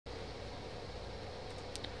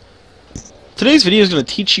Today's video is going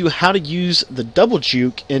to teach you how to use the double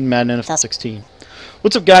juke in Madden NFL 16.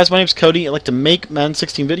 What's up, guys? My name is Cody. I like to make Madden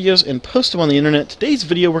 16 videos and post them on the internet. Today's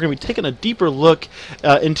video, we're going to be taking a deeper look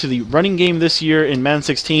into the running game this year in Madden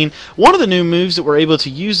 16. One of the new moves that we're able to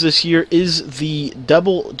use this year is the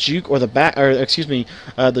double juke, or the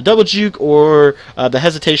the double juke, or the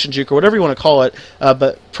hesitation juke, or whatever you want to call it.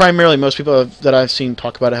 But primarily, most people that I've seen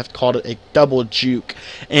talk about it have called it a double juke.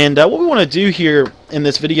 And what we want to do here in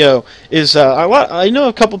this video is, I know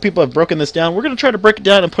a couple people have broken this down. We're going to try to break it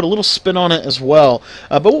down and put a little spin on it as well.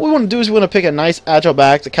 But what we want to do is we want to pick a nice agile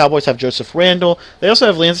back. The Cowboys have Joseph Randall. They also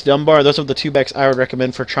have Lance Dunbar. Those are the two backs I would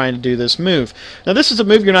recommend for trying to do this move. Now, this is a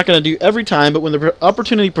move you're not going to do every time, but when the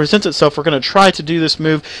opportunity presents itself, we're going to try to do this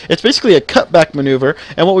move. It's basically a cutback maneuver,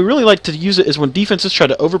 and what we really like to use it is when defenses try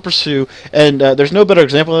to over-pursue, and there's no better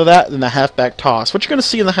example of that than the halfback toss. What you're going to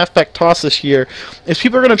see in the halfback toss this year is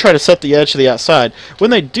people are going to try to set the edge to the outside. When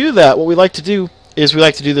they do that, what we like to do is we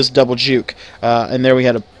like to do this double juke. And there we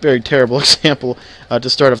had a very terrible example to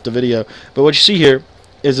start off the video. But what you see here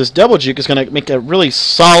is this double juke is going to make a really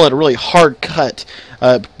solid, really hard cut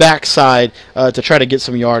backside to try to get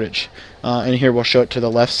some yardage. And here we'll show it to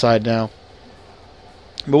the left side now.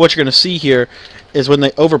 But what you're going to see here is when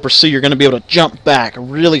they over pursue, you're going to be able to jump back, a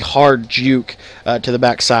really hard juke to the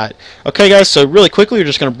backside. Okay, guys, so really quickly, you're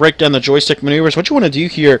just going to break down the joystick maneuvers. What you want to do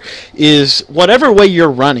here is whatever way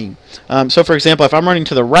you're running. So, for example, if I'm running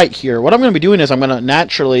to the right here, what I'm going to be doing is I'm going to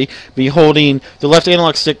naturally be holding the left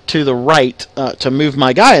analog stick to the right to move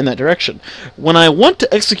my guy in that direction. When I want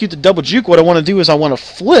to execute the double juke, what I want to do is I want to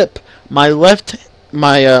flip my left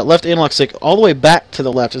analog stick all the way back to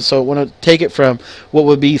the left, and so I want to take it from what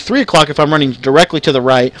would be 3 o'clock if I'm running directly to the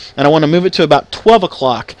right, and I want to move it to about 12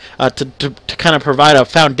 o'clock to kind of provide a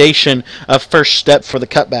foundation, a first step for the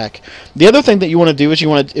cutback. The other thing that you want to do is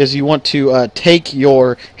you want to take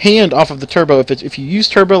your hand off of the turbo. If you use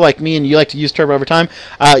turbo like me and you like to use turbo every time,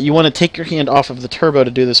 you want to take your hand off of the turbo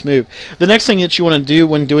to do this move. The next thing that you want to do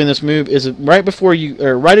when doing this move is right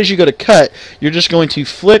as you go to cut, you're just going to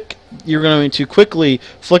flick. You're going to quickly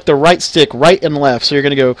flick the right stick right and left. So you're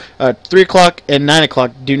going to go 3 o'clock and 9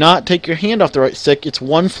 o'clock. Do not take your hand off the right stick. It's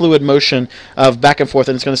one fluid motion of back and forth,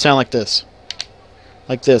 and it's going to sound like this.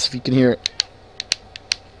 Like this, if you can hear it.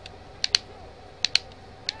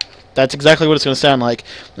 That's exactly what it's going to sound like.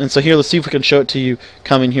 And so here, let's see if we can show it to you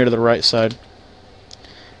coming here to the right side.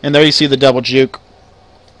 And there you see the double juke.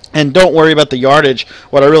 And don't worry about the yardage.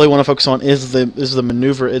 What I really want to focus on is the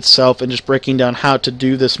maneuver itself and just breaking down how to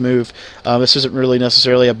do this move. This isn't really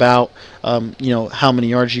necessarily about how many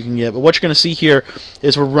yards you can get. But what you're going to see here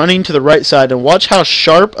is we're running to the right side, and watch how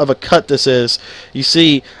sharp of a cut this is. You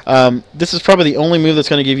see, this is probably the only move that's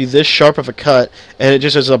going to give you this sharp of a cut, and it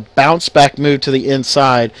just is a bounce back move to the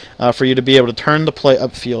inside for you to be able to turn the play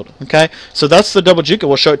upfield. Okay, so that's the double juke.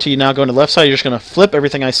 We'll show it to you now. Going to the left side, you're just going to flip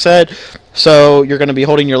everything I said. So you're going to be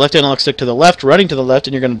holding your left analog stick to the left, running to the left,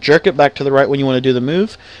 and you're going to jerk it back to the right when you want to do the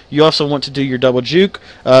move. You also want to do your double juke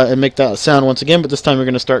and make that sound once again, but this time you're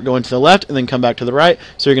going to start going to the left and then come back to the right.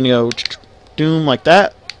 So you're going to go doom like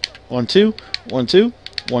that. 1, 2, 1, 2,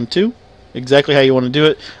 1, 2. Exactly how you want to do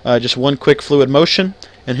it. Just one quick fluid motion,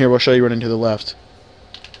 and here we'll show you running to the left.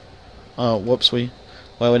 Oh, whoops, we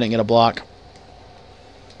didn't get a block.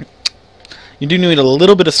 You do need a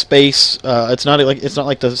little bit of space. It's not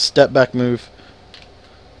like the step back move.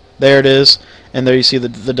 There it is, and there you see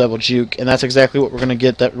the double juke, and that's exactly what we're going to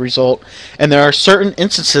get, that result. And there are certain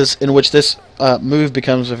instances in which this move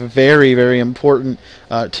becomes very, very important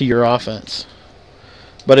to your offense.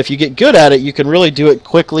 But if you get good at it, you can really do it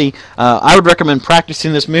quickly. I would recommend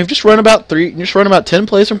practicing this move. Just run about 10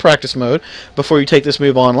 plays in practice mode before you take this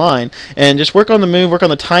move online, and just work on the move, work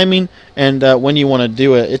on the timing, and when you want to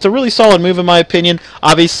do it. It's a really solid move in my opinion.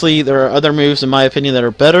 Obviously, there are other moves in my opinion that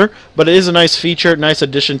are better, but it is a nice feature, nice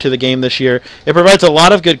addition to the game this year. It provides a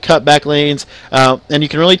lot of good cutback lanes, and you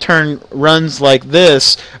can really turn runs like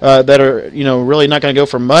this that are really not going to go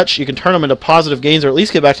for much. You can turn them into positive gains, or at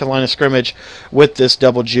least get back to the line of scrimmage with this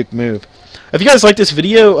double juke move. If you guys like this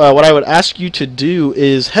video, what I would ask you to do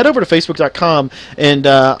is head over to Facebook.com and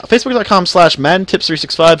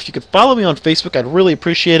Facebook.com/MaddenTips365. If you could follow me on Facebook, I'd really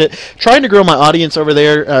appreciate it. Trying to grow my audience over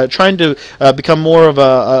there, trying to become more of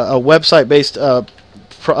a website-based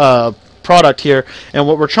product here, and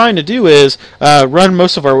what we're trying to do is run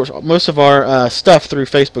most of our stuff through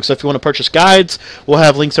Facebook. So if you want to purchase guides, we'll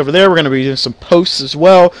have links over there. We're going to be doing some posts as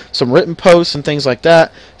well, some written posts and things like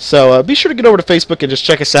that. So be sure to get over to Facebook and just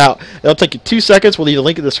check us out. It'll take you 2 seconds. We'll leave a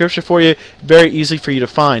link in the description for you. Very easy for you to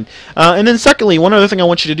find. And then secondly, one other thing I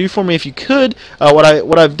want you to do for me, if you could,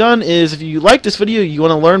 what I've done is, if you like this video, you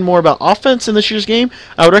want to learn more about offense in this year's game,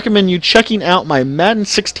 I would recommend you checking out my Madden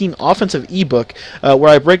 16 offensive ebook, where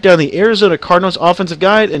I break down the Arizona Cardinals offensive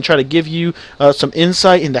guide and try to give you some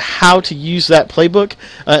insight into how to use that playbook,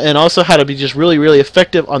 and also how to be just really, really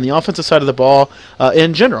effective on the offensive side of the ball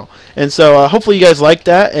in general. And so hopefully you guys like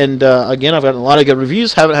that. And again, I've gotten a lot of good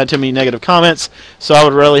reviews, haven't had too many negative comments, so I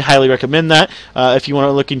would really highly recommend that if you want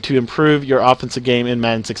to looking to improve your offensive game in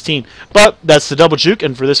Madden 16. But that's the double juke,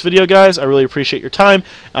 and for this video, guys, I really appreciate your time.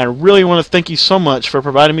 I really want to thank you so much for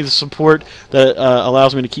providing me the support that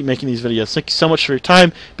allows me to keep making these videos. Thank you so much for your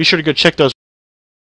time. Be sure to go check those